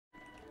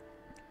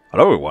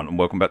Hello everyone and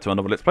welcome back to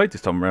another Let's Play.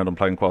 This time around I'm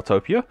playing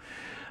Craftopia.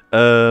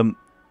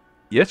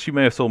 Yes, you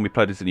may have saw me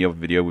play this in the other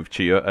video with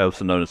Chia,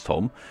 also known as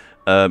Tom.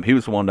 He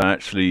was the one that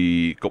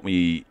actually got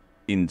me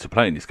into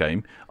playing this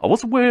game. I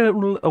was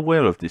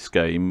aware of this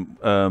game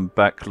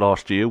back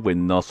last year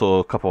when I saw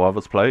a couple of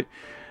others play it.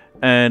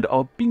 And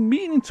I've been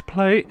meaning to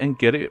play it and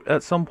get it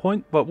at some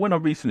point, but when I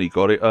recently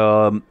got it,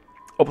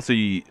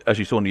 obviously, as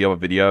you saw in the other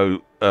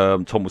video,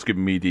 Tom was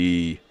giving me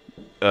the,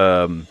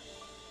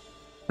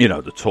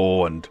 the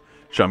tour and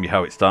show me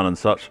how it's done and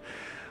such.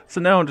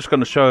 So now I'm just going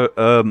to show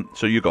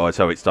you guys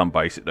how it's done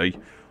basically,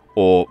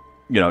 or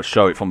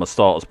show it from a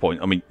starter's point.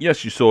 I mean,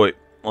 yes, you saw it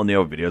on the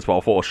other videos, but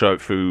I thought I'd show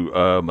it through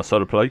my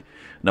solo play.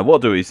 Now what I'll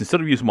do is,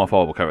 instead of using my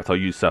fireball character, I'll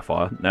use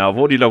Sapphire. Now I've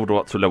already leveled her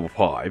up to level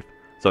 5,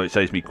 so it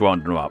saves me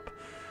grinding her up.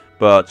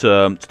 But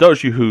to those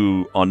of you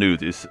who are new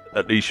to this,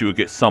 at least you will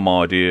get some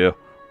idea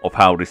of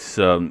how this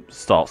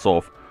starts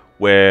off,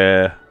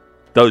 where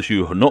those of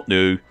you who are not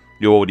new,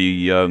 you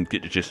already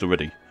get the gist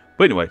already.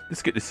 But anyway,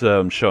 let's get this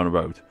show on the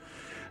road.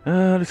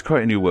 Let's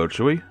create a new world,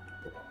 shall we?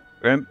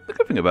 The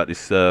good thing about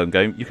this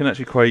game, you can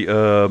actually create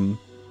many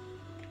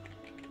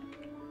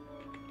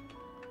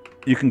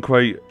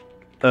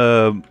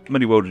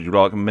worlds you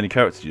like and many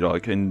characters you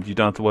like, and you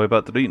don't have to worry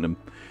about deleting them,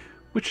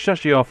 which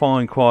actually I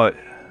find quite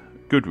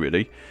good,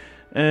 really.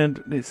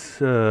 And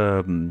let's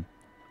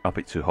up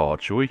it to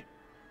hard, shall we?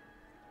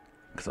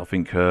 Because I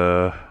think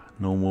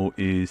normal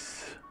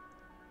is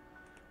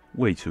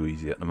way too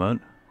easy at the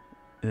moment.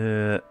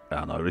 I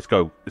don't know. Let's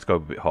go a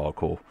bit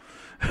hardcore.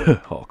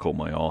 Hardcore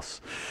my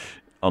ass.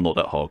 I'm not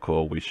that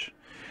hardcore, I wish.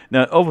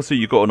 Now, obviously,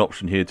 you've got an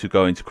option here to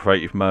go into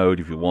creative mode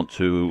if you want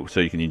to,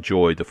 so you can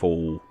enjoy the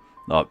full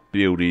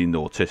building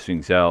or test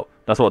things out.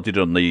 That's what I did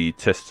on the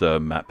test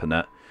map and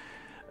that.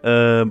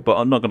 But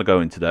I'm not going to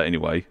go into that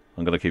anyway.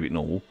 I'm going to keep it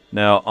normal.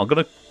 Now,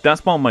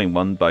 that's my main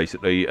one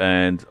basically,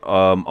 and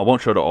I won't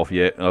show that off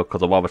yet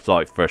because I'd rather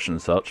start it fresh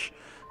and such.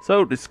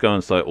 So let's go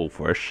and start it all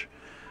fresh.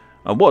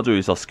 And what I'll do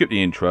is I'll skip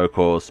the intro,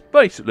 because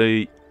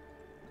basically,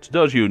 to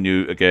those of you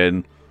new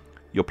again,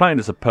 you're playing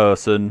as a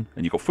person,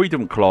 and you've got 3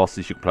 different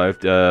classes you can play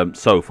with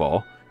so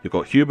far. You've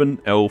got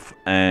human, elf,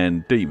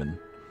 and demon.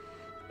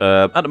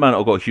 At the moment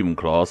I've got a human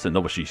class, and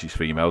obviously she's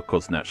female,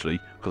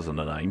 naturally, because of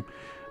the name.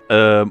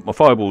 My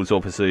fireball is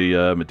obviously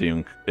a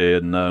demon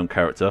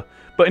character.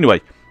 But anyway,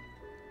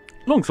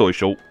 long story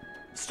short,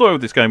 the story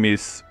of this game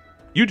is,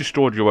 you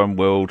destroyed your own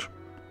world,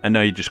 and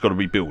now you just got to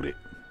rebuild it.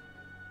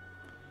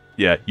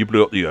 Yeah, you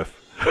blew up the Earth.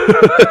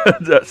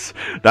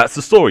 that's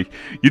the story.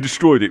 You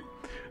destroyed it.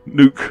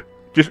 Nuke.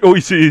 Just all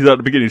you see is at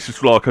the beginning, it's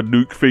just like a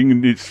nuke thing,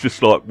 and it's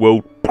just like,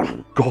 well,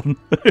 gone.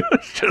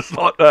 It's just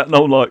like that, and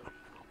I'm like,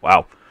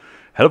 wow,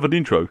 hell of an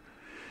intro.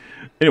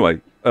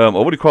 Anyway, I've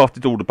already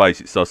crafted all the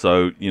basic stuff,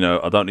 so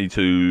I don't need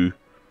to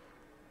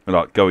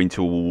go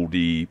into all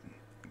the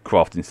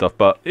crafting stuff,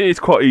 but it is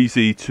quite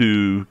easy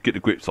to get the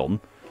grips on.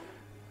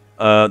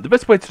 The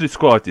best way to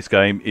describe this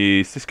game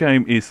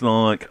is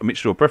like a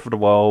mixture of Breath of the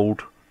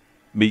Wild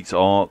meets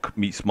Ark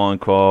meets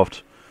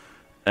Minecraft,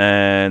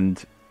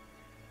 and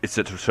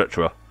etc,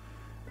 etc.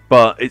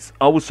 But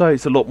I would say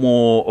it's a lot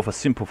more of a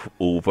simple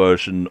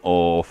version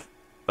of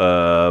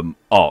Ark,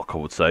 I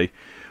would say,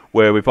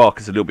 where with Ark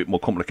it's a little bit more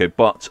complicated,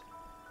 but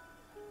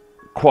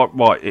quite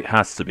right, it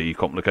has to be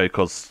complicated,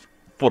 because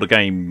for the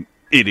game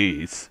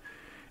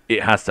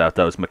it has to have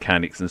those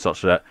mechanics and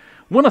such like that.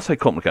 When I say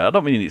complicated, I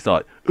don't mean it's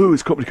like, oh,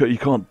 it's complicated, you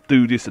can't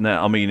do this and that.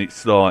 I mean,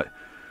 it's like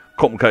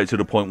complicated to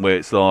the point where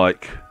it's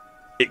like,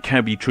 it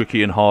can be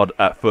tricky and hard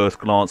at first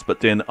glance,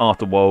 but then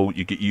after a while,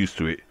 you get used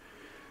to it.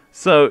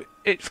 So,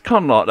 it's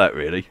kind of like that,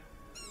 really.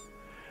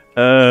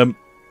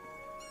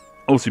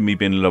 Obviously, me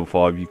being level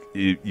 5,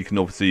 you can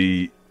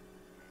obviously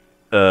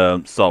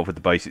start with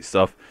the basic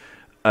stuff.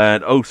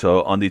 And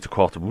also, I need to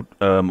craft a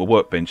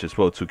workbench as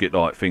well to get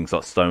like things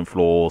like stone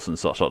floors and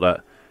such like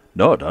that.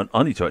 No, I don't.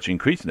 I need to actually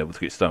increase the level to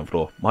get stone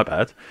floor. My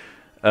bad.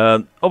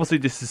 Obviously,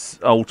 this is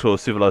Altar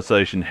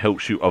Civilization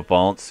helps you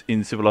advance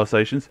in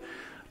civilizations.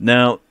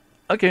 Now,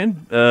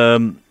 again,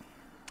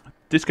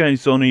 this game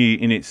is only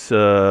in its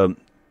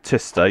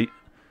test state.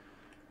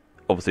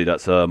 Obviously,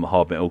 that's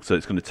hard metal, so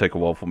it's going to take a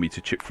while for me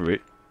to chip through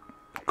it.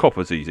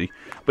 Copper's easy.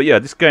 But yeah,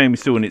 this game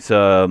is still in its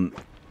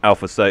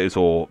alpha status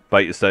or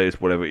beta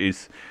status, whatever it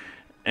is.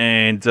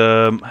 And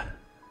they're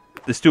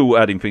still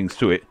adding things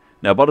to it.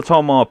 Now, by the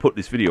time I put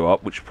this video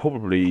up, which will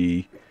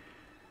probably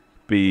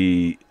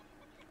be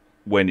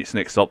when its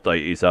next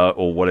update is out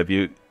or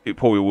whatever, it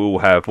probably will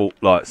have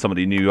like some of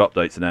the new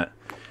updates and that.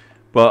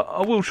 But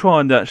I will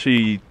try and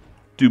actually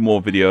do more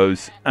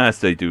videos as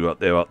they do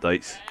their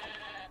updates.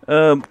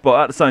 But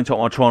at the same time,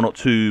 I try not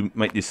to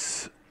make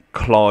this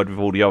collide with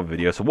all the other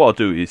videos. So what I'll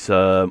do is,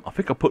 I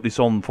think I'll put this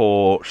on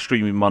for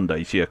streaming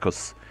Mondays, yeah,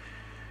 because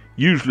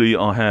usually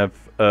I have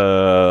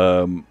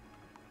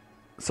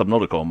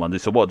Subnautica on Monday.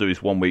 So what I'll do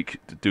is 1 week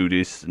to do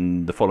this,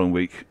 and the following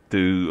week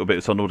do a bit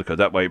of Subnautica.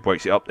 That way it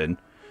breaks it up then.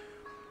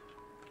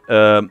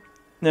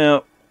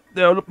 Now,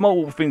 there are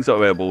multiple things that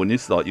are edible in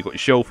this, like you've got your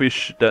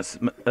shellfish, that's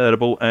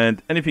edible,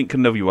 and anything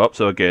can level you up.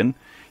 So again,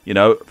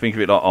 think of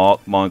it like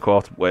Ark,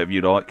 Minecraft, whatever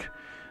you like.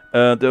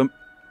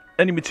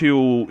 Any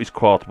material is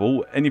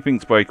craftable.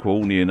 Anything's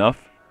breakable, near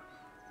enough.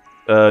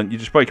 You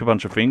just break a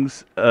bunch of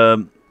things.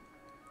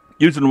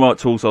 Using the right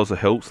tools also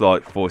helps.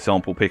 Like, for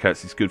example,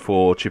 pickaxe is good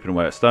for chipping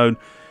away at stone.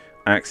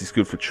 Axe is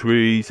good for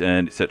trees,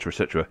 and etc.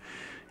 etc.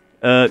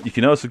 You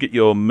can also get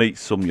your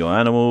meats from your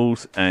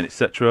animals, and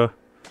etc.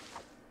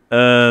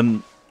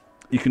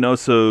 You can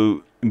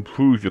also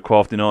improve your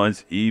crafting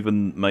items,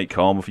 even make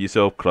armor for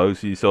yourself, clothes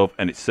for yourself,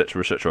 and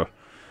etc. etc.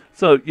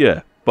 So,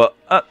 yeah. But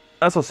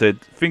as I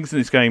said, things in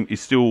this game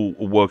is still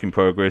a work in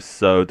progress,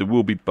 so there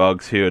will be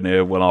bugs here and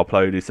there when I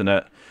play this and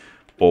that,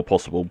 or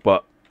possible,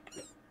 but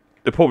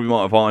they probably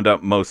might have ironed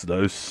out most of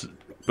those.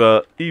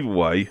 But either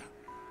way,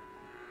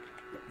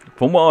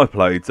 from what I've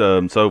played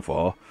so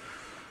far,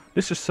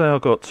 let's just say I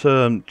got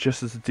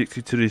just as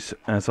addicted to this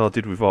as I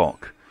did with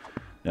Ark.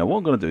 Now what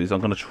I'm going to do is I'm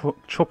going to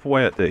chop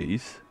away at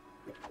these.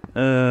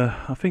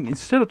 I think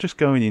instead of just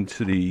going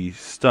into the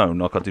stone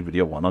like I did with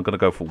the other one, I'm going to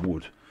go for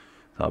wood.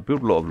 So I'll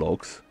build a lot of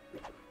logs,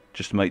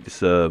 just to make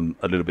this a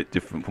little bit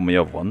different from the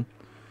other one.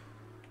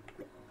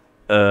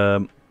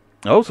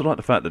 I also like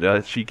the fact that they're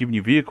actually giving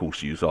you vehicles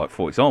to use, like,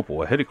 for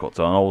example, a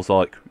helicopter, and I was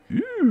like,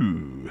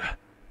 ooh,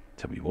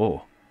 tell me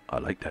more, I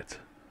like that.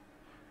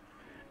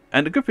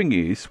 And the good thing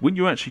is, when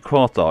you actually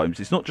craft items,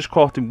 it's not just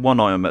crafting one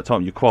item at a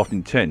time, you're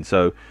crafting 10,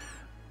 so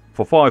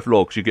for 5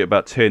 logs you get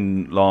about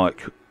 10,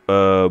 like,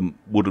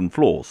 wooden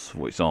floors,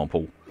 for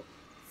example.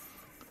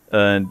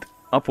 And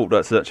I thought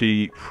that's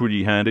actually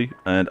pretty handy,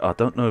 and I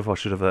don't know if I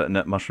should have that in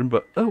that mushroom,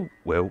 but oh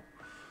well.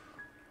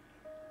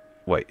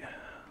 Wait.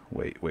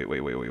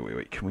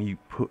 Can we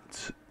put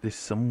this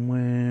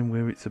somewhere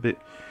where it's a bit...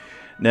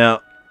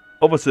 Now,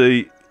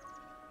 obviously,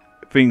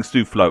 things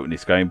do float in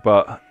this game,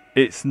 but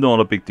it's not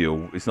a big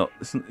deal.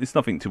 It's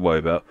nothing to worry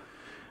about.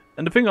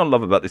 And the thing I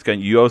love about this game,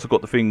 you also got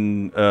the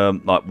thing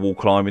like wall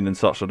climbing and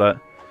such like that.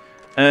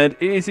 And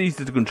it is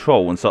easy to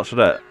control and such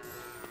like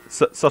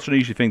that. Such an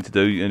easy thing to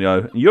do, you know.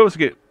 And you also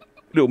get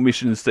little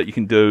missions that you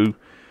can do,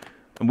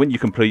 and when you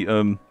complete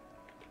them,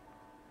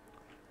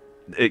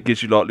 it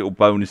gives you like little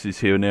bonuses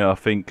here and there, I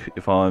think,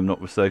 if I'm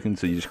not mistaken.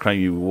 So you just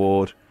claim your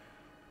reward,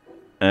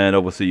 and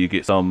obviously you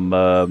get some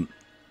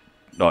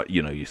like,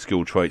 you know, your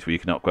skill traits where you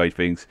can upgrade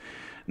things.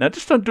 Now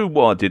just don't do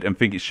what I did and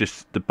think it's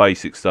just the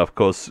basic stuff,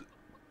 because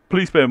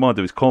please bear in mind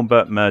there is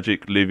combat,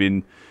 magic,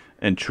 living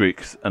and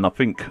tricks, and I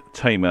think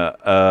tamer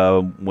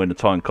when the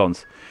time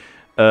comes.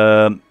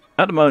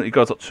 At the moment it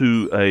goes up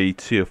to a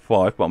tier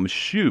 5, but I'm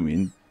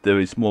assuming there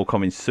is more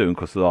coming soon,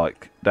 because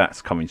like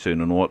that's coming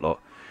soon and whatnot.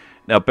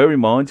 Now bear in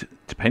mind,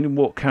 depending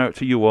what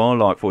character you are,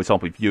 like for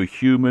example if you're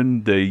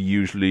human, they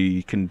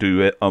usually can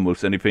do it,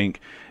 almost anything.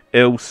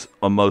 Elves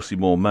are mostly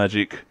more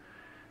magic.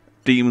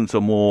 Demons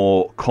are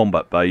more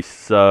combat based,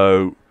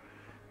 so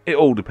it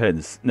all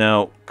depends.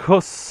 Now,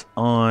 because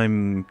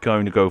I'm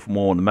going to go for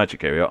more on the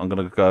magic area, I'm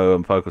going to go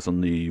and focus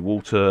on the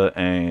water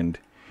and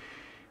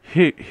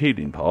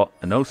healing part.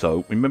 And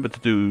also, remember to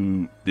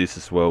do this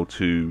as well,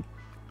 to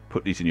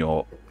put these in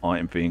your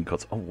item thing,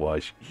 because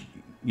otherwise,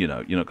 you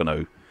know, you're not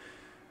going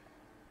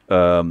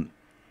to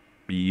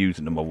be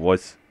using them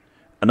otherwise.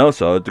 And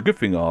also, the good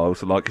thing I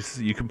also like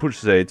is you can push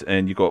Z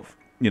and you got,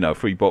 you know,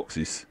 3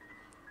 boxes.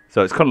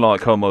 So it's kind of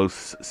like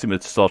almost similar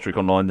to Star Trek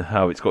Online,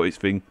 how it's got its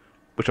thing,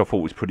 which I thought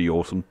was pretty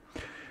awesome.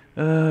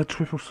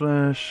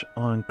 /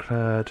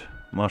 Ironclad,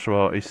 martial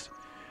artist.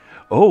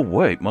 Oh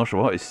wait,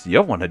 martial artist. The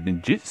other one had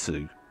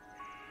ninjutsu.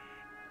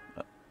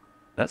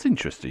 That's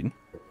interesting.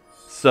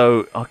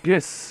 So I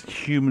guess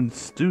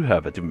humans do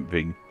have a different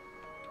thing.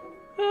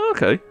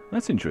 Okay,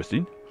 that's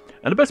interesting.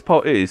 And the best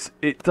part is,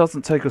 it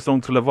doesn't take us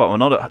long to level up,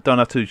 and I don't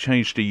have to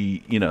change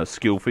the, you know,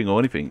 skill thing or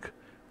anything.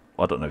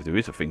 I don't know if there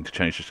is a thing to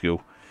change the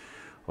skill.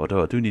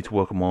 Although I do need to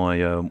work on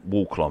my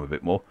wall climb a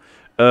bit more.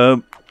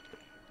 No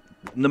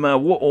matter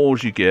what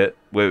ores you get,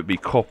 whether it be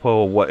copper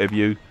or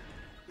whatever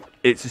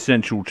it's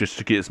essential just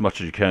to get as much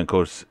as you can,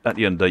 because at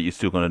the end of the day you're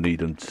still going to need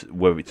them,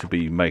 whether it to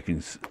be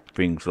making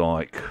things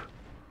like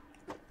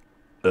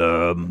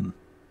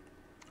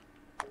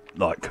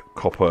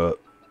copper,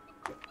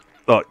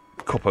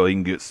 copper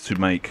ingots to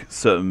make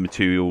certain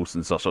materials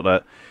and such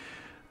like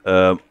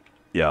that.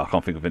 Yeah, I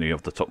can't think of any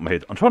off the top of my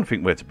head. I'm trying to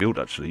think where to build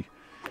actually.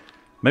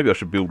 Maybe I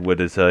should build where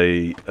there's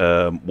a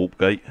warp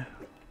gate,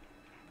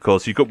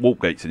 because you've got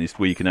warp gates in this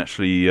where you can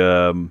actually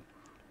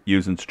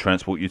use them to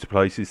transport you to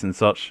places and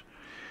such.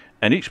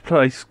 And each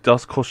place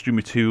does cost you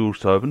materials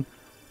to open.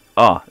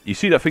 Ah, you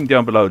see that thing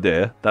down below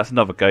there? That's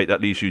another gate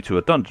that leads you to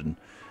a dungeon.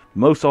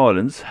 Most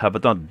islands have a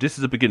dungeon. This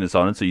is a beginner's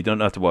island, so you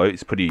don't have to worry.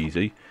 It's pretty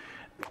easy.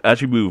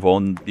 As you move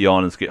on, the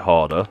islands get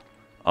harder,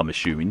 I'm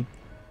assuming.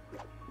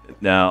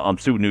 Now, I'm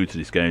still new to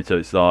this game, so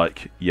it's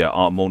like, yeah,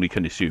 I'm only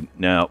can assume.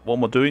 Now, what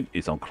am I doing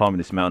is I'm climbing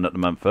this mountain at the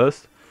moment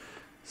first,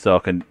 so I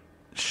can...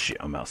 Shit,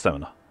 I'm out of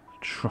stamina.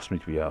 Trust me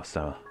to be out of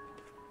stamina.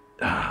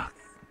 Ah.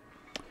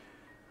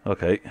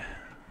 Okay,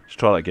 let's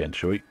try that again,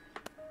 shall we?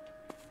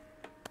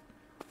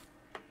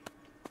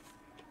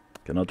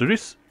 Can I do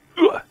this?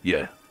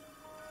 Yeah.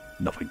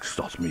 Nothing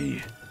stops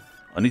me.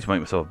 I need to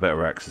make myself a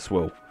better axe as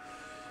well.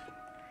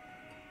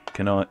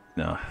 Can I?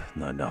 No,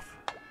 not enough.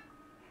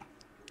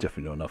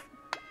 definitely not enough.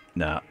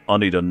 Now, I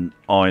need an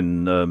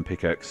iron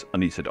pickaxe. I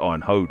need said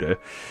iron holder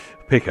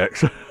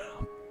pickaxe.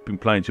 Been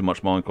playing too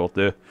much Minecraft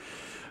there.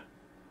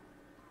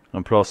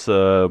 And plus,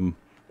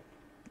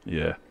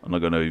 yeah, I'm not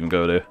going to even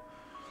go there.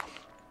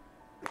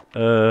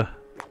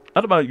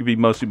 At the moment, you'll be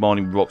mostly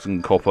mining rocks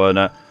and copper and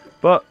that.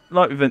 But,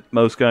 like with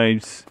most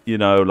games, you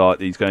know, like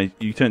these games,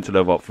 you tend to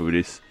level up through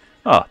this.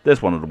 Ah,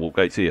 there's one of the warp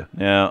gates here.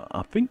 Now,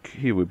 I think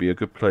here would be a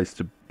good place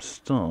to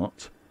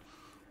start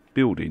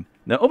building.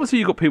 Now, obviously,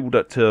 you've got people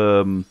that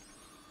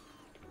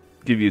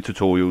give you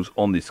tutorials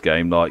on this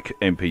game, like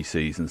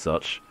NPCs and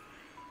such.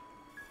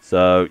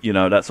 So, you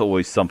know, that's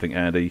always something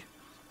handy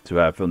to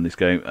have on this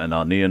game. And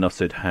I near enough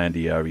said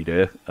handy Harry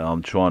there.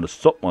 I'm trying to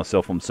stop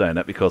myself from saying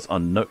that because I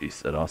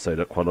noticed that I say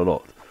that quite a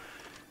lot.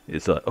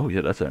 It's like, oh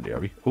yeah, that's handy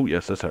Harry. Oh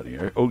yes, that's handy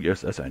Harry. Oh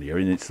yes, that's handy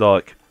Harry. And it's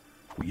like,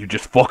 will you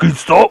just fucking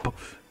stop?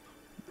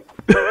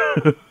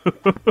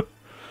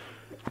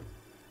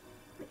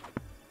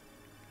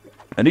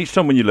 And each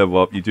time when you level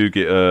up, you do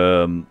get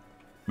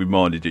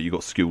reminded that you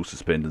got skills to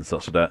spend and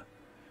such like that.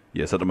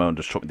 Yes, at the moment,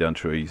 just chopping down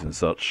trees and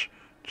such,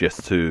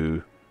 just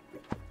to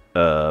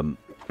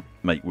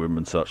make room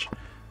and such.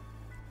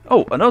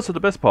 Oh, and also the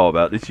best part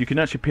about this, you can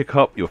actually pick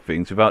up your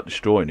things without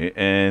destroying it,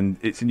 and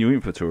it's in your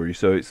inventory.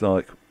 So it's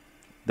like,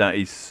 that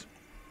is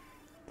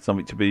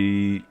something to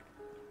be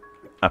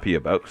happy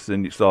about. Because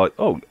then it's like,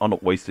 oh, I'm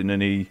not wasting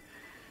any,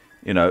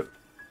 you know,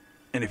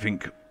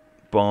 anything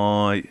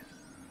by.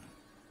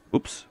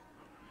 Oops.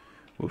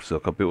 Looks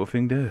like I built a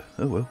thing there.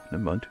 Oh well,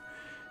 never mind.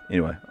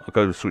 Anyway, I'll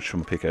go to switch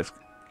from a pickaxe.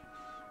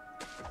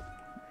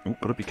 Oh,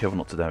 gotta be careful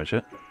not to damage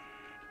it.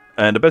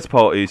 And the best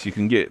part is you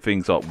can get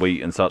things like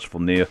wheat and such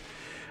from there.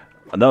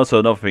 And also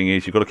another thing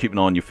is you've got to keep an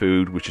eye on your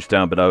food, which is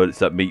down below. It's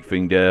that meat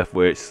thing there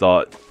where it's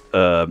like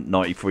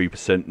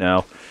 93%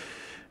 now.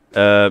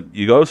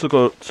 You also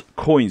got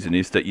coins in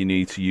this that you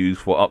need to use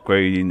for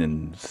upgrading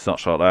and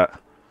such like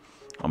that.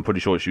 I'm pretty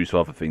sure it's used for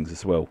other things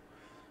as well.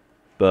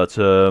 But,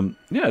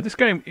 yeah, this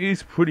game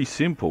is pretty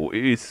simple.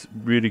 It is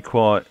really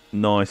quite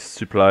nice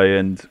to play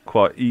and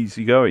quite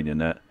easy going in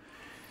that.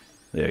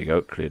 There you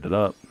go, cleared it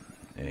up.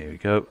 There we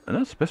go. And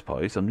that's the best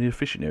part, is I'm near the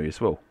fishing area as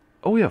well.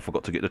 Oh yeah, I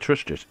forgot to get the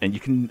treasure chest. And you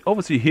can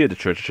obviously hear the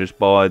treasure chest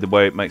by the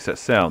way it makes that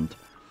sound.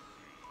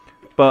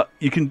 But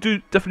you can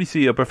definitely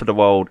see a Breath of the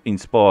Wild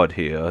inspired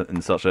here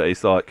and such.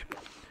 It's like,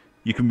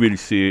 you can really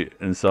see it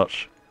and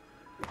such.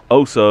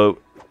 Also,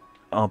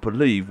 I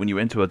believe when you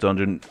enter a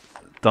dungeon,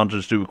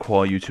 dungeons do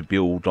require you to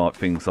build like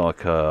things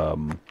like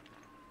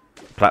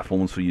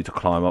platforms for you to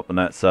climb up and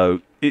that.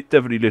 So it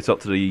definitely lives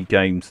up to the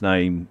game's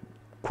name,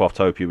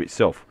 Craftopia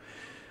itself.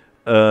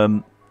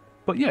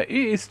 But yeah, it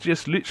is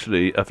just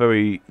literally a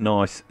very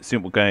nice,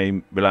 simple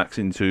game,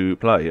 relaxing to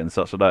play and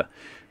such like that.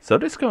 So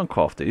let's go and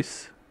craft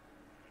this.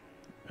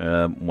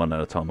 One at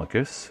a time, I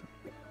guess.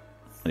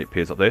 And it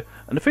appears up there.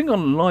 And the thing I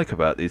like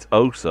about this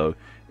also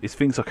is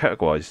things are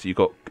categorized. You've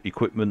got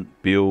equipment,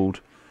 build,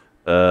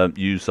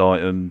 use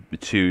item,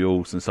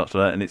 materials and such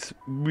like that. And it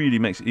really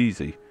makes it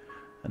easy.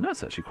 And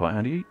that's actually quite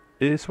handy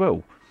as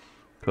well.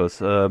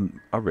 Because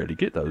I rarely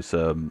get those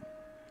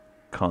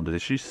kind of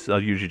dishes. I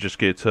usually just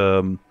get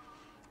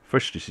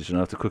fresh dishes and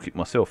I have to cook it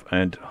myself.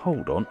 And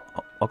hold on,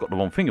 I got the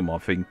wrong thing in my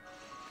thing.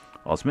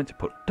 I was meant to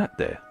put that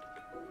there.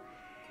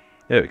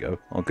 There we go.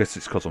 I guess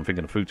it's because I'm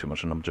thinking of food too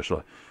much and I'm just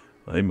like,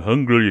 I'm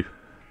hungry.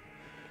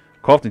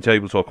 Crafting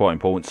tables are quite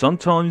important.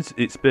 Sometimes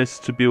it's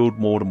best to build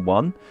more than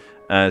one.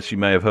 As you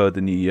may have heard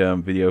in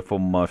the video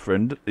from my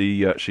friend,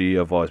 he actually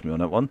advised me on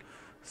that one.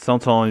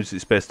 Sometimes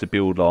it's best to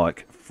build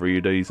like 3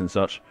 of these and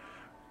such.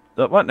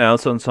 Right now,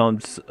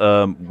 sometimes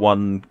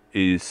one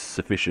is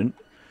sufficient.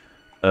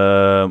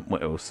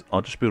 What else?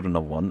 I'll just build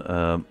another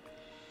one.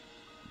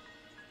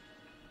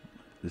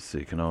 Let's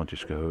see, can I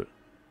just go...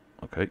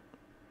 Okay.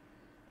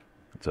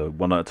 So,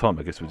 one at a time,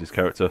 I guess, with this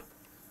character.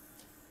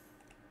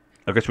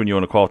 I guess when you're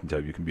on a crafting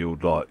table, you can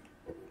build, like,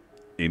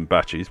 in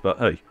batches, but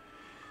hey.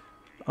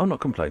 I'm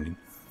not complaining.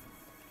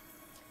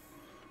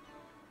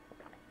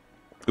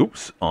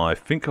 Oops, I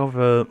think I've...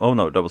 oh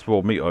no, that was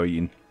raw meat I was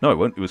eating. No, it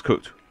wasn't, it was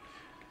cooked.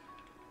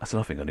 That's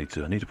another thing I need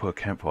to do. I need to put a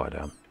campfire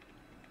down.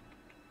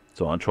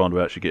 So I'm trying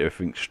to actually get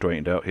everything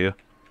straightened out here.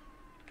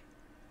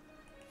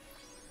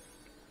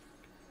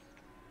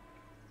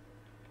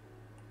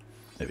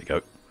 There we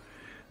go.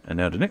 And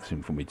now the next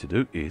thing for me to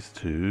do is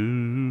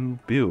to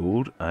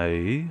build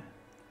a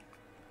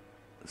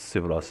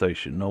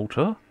civilization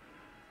altar.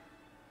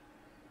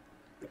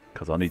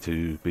 Because I need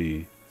to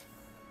be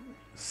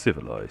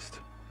civilized.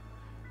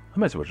 I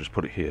may as well just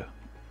put it here.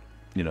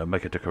 You know,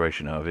 make a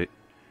decoration out of it.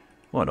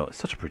 Why not? It's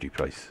such a pretty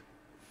place.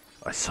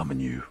 I summon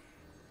you.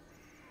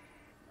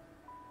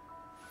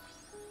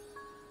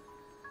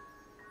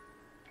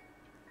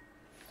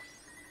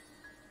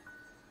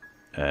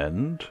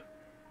 And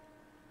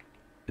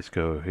let's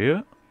go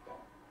here.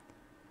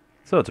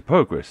 So to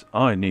progress,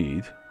 I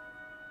need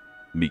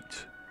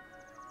meat.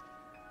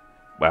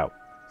 Wow.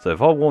 So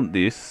if I want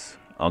this,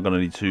 I'm going to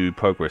need to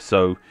progress.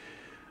 So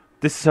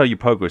this is how you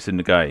progress in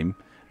the game.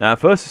 Now at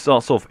first it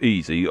starts off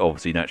easy,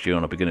 obviously naturally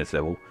on a beginner's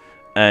level.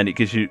 And it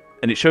gives you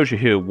and it shows you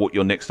here what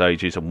your next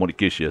age is and what it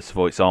gives you. So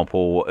for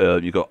example,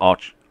 you've got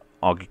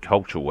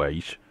agricultural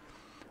age.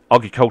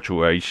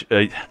 Agricultural age.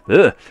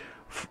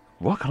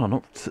 Why can I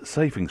not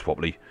say things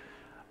properly?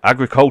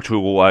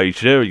 Agricultural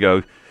age. There we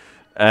go.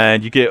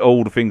 And you get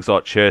all the things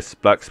like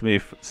chest,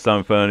 blacksmith,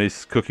 stone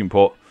furnace, cooking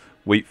pot,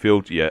 wheat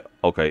field. Yeah,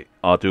 okay.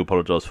 I do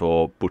apologise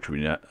for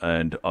butchering that,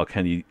 and I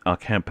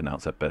can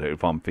pronounce that better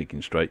if I'm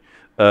thinking straight.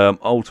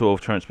 Altar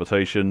of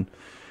transportation,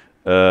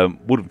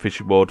 wooden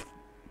fishing rod,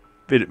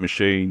 fillet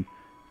machine,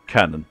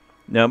 cannon.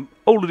 Now,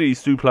 all of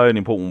these do play an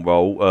important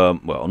role.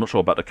 Well, I'm not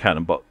sure about the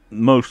cannon, but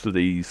most of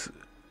these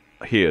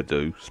here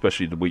do,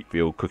 especially the wheat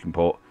field, cooking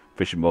pot,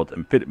 fishing rod,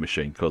 and fillet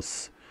machine,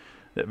 because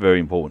they're very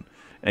important.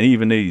 And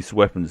even these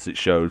weapons, it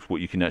shows what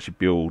you can actually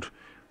build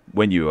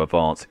when you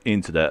advance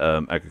into that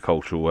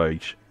agricultural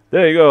age.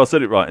 There you go, I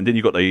said it right. And then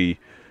you've got the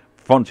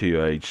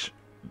frontier age,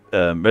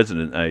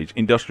 resident age,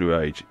 industrial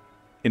age,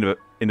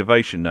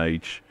 innovation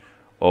age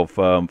of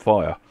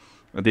fire.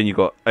 And then you've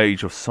got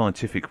age of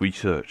scientific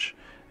research.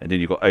 And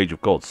then you've got age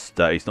of gods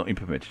that is not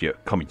implemented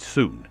yet, coming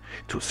soon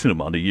to a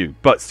cinema near you.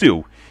 But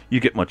still, you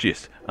get my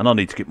gist. And I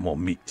need to get more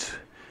meat.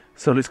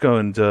 So let's go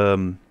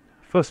and,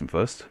 first thing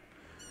first.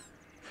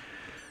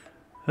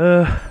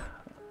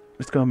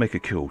 Let's go and make a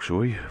kill, shall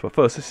we? But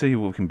first, let's see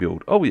what we can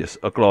build. Oh yes,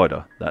 a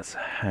glider. That's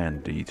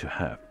handy to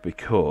have,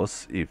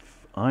 because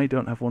if I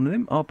don't have one of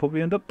them, I'll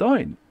probably end up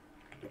dying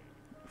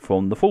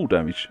from the fall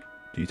damage.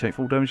 Do you take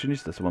fall damage in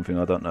this? That's the one thing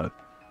I don't know.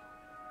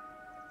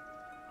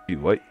 You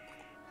wait.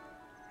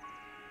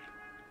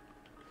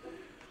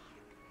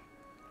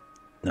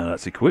 Now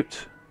that's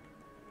equipped.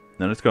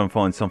 Now let's go and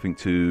find something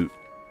to...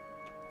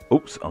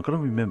 Oops, I've got to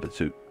remember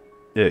to...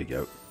 There you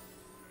go.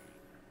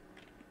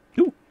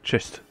 Ooh,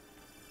 chest.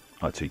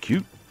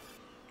 ITQ.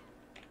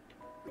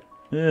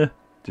 Yeah,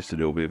 just a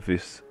little bit of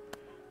this.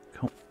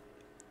 Can't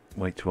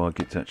wait till I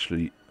get to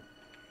actually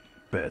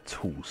better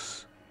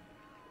tools.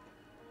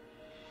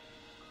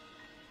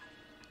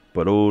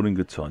 But all in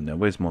good time. Now,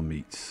 where's my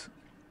meats?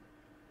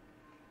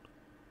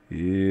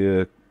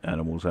 Yeah,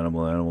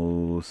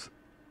 animals.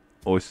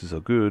 Oysters are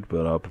good,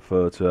 but I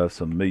prefer to have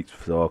some meat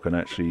so I can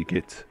actually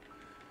get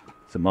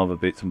some other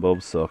bits and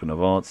bobs so I can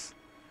advance.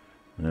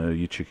 No,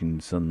 you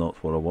chickens are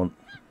not what I want.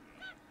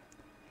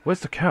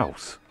 Where's the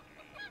cows?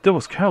 There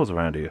was cows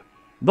around here.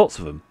 Lots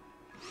of them.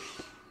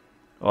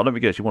 Oh, let me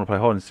guess, you want to play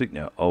hide and seek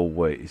now? Oh,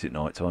 wait, is it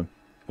night time?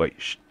 Wait,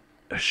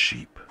 a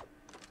sheep.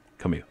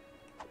 Come here.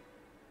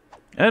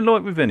 And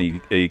like with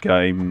any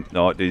game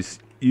like this,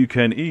 you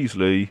can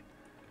easily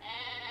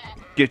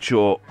get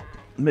your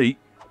meat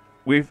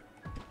with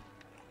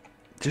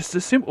just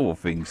the simple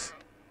things.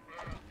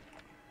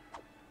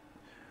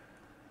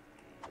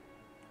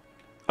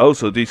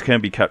 Also, these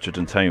can be captured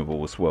and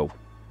tameable as well,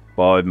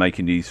 by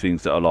making these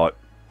things that are like,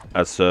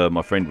 as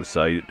my friend would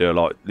say, they're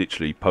like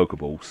literally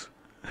Pokeballs.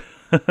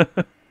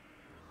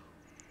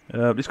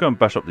 Let's go and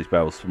bash up these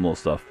barrels for more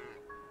stuff.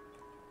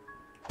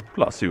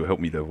 Plus, see will help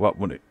me level up,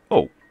 wouldn't it?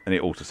 Oh, and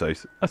it also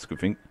says, that's a good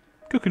thing.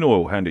 Cooking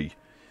oil, handy.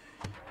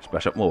 Let's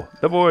bash up more.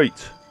 Level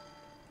 8.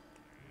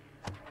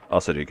 I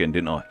said it again,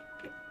 didn't I?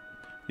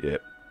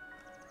 Yep.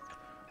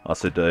 I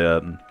said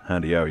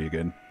handy area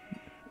again.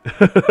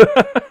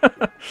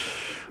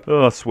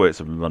 Oh, I swear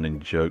it's a running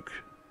joke.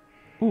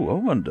 Oh, I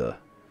wonder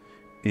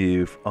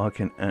if I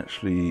can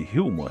actually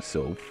heal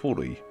myself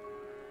fully.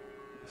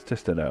 Let's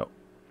test that out.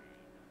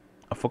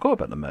 I forgot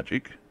about the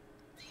magic.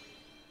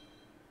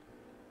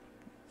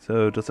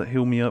 So, does that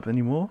heal me up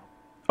anymore?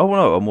 Oh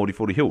no, I'm already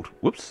fully healed.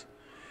 Whoops.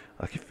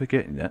 I keep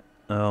forgetting that.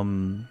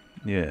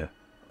 Yeah.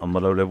 I'm a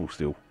low level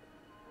still.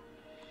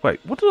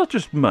 Wait, what did I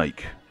just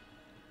make?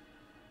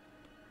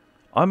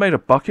 I made a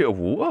bucket of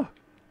water?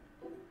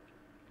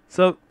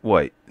 So,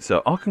 wait.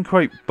 So, I can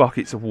create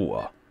buckets of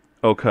water.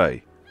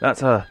 Okay.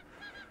 That's a...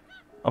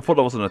 I thought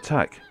that was an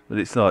attack. But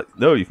it's like,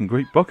 no, you can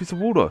create buckets of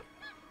water.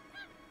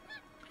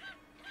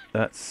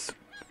 That's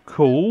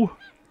cool.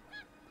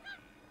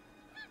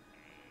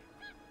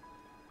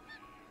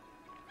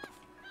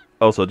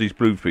 Also, these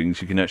blue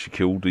things, you can actually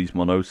kill these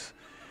monos.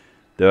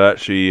 They'll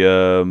actually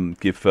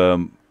give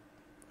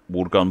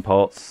water gun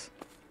parts.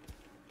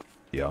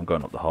 Yeah, I'm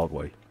going up the hard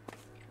way.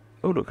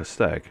 Oh, look, a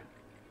stag.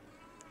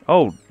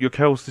 Oh, your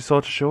cows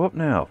decide to show up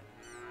now.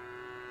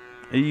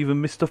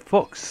 Even Mr.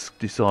 Fox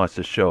decides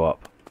to show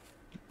up.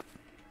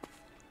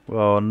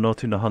 Well, I'm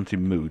not in a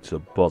hunting mood, so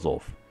buzz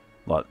off.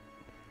 Like,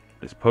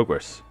 it's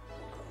progress.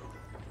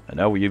 And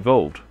now we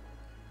evolved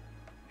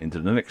into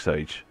the next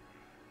stage.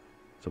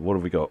 So what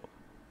have we got?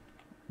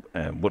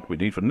 And what do we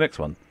need for the next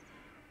one?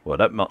 Well,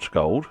 that much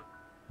gold.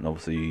 And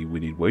obviously we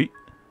need wheat.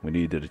 We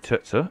need a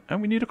detector.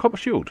 And we need a copper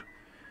shield.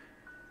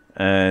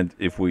 And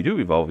if we do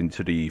evolve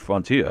into the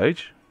frontier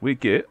age, we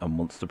get a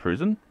monster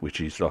prison, which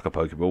is like a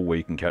Pokeball where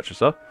you can catch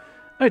stuff.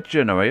 A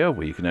generator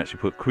where you can actually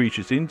put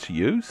creatures in to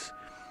use.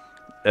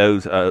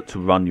 Those to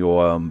run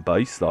your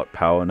base, like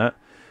power and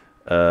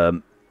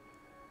that.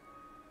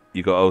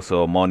 You got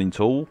also a mining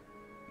tool,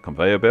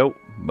 conveyor belt,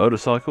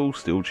 motorcycle,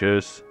 steel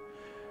chairs,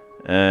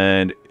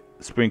 and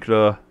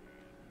sprinkler,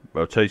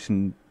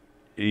 rotation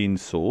in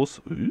source.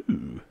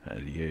 Ooh,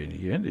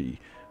 handy.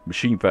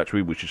 Machine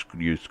factory, which is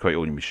used to create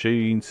all your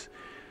machines.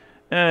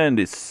 And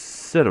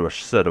etc,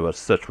 etc,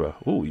 etc.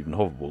 Oh, even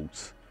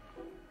hoverboards.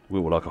 We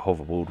all like a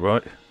hoverboard,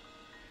 right?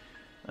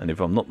 And if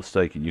I'm not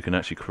mistaken, you can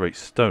actually create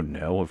stone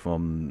now, if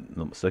I'm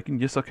not mistaken.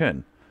 Yes, I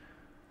can.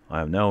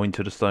 I am now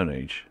into the Stone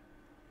Age.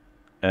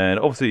 And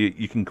obviously,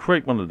 you can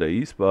create one of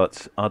these,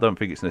 but I don't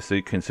think it's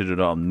necessary, considering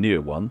that I'm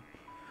near one.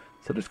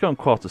 So let's go and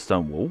craft a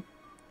stone wall.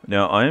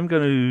 Now, I am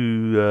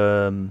going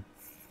to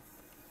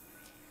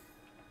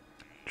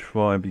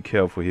try and be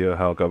careful here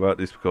how I go about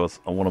this, because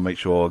I want to make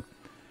sure...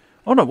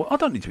 Oh no, I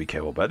don't need to be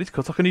careful about this,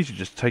 because I can easily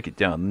just take it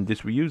down and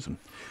just reuse them.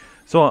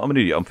 So I'm an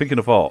idiot, I'm thinking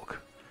of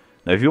arc.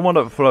 Now, if you want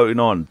a floating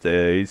island,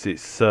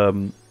 it's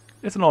an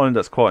island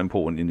that's quite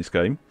important in this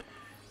game,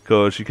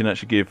 because you can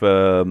actually give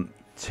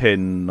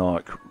 10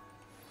 like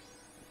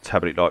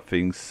tablet-like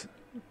things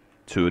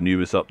to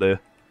Anubis up there.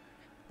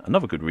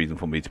 Another good reason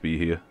for me to be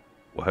here.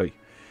 Well, hey.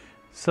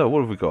 So, what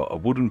have we got? A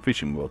wooden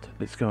fishing rod.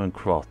 Let's go and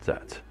craft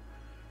that.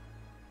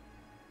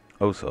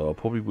 Also, I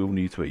probably will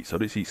need to eat, so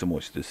let's eat some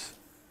oysters.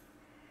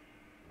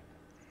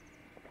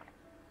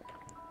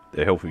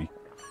 They're healthy.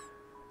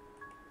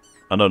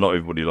 I know not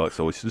everybody likes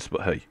oysters,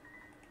 but hey.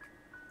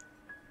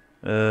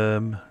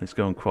 Let's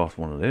go and craft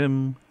one of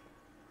them.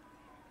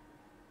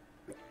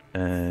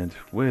 And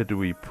where do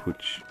we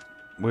put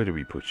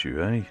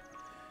you, eh?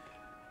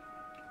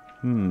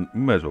 We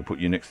may as well put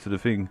you next to the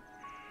thing.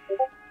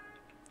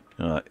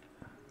 Alright.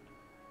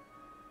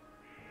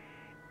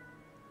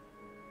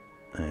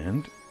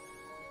 And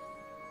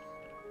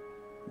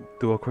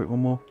do I create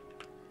one more?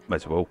 May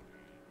as well.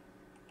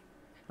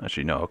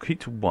 Actually no, I'll keep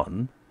to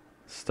one.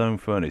 Stone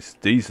furnace.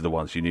 These are the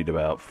ones you need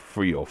about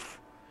 3 of.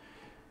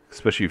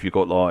 Especially if you've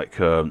got like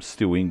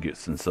steel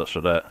ingots and such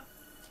like that.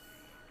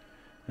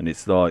 And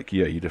it's like,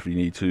 yeah, you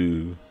definitely need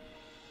to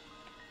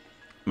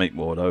make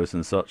more of those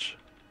and such.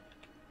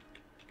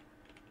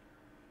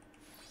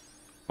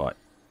 Right.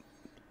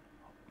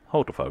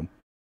 Hold the phone.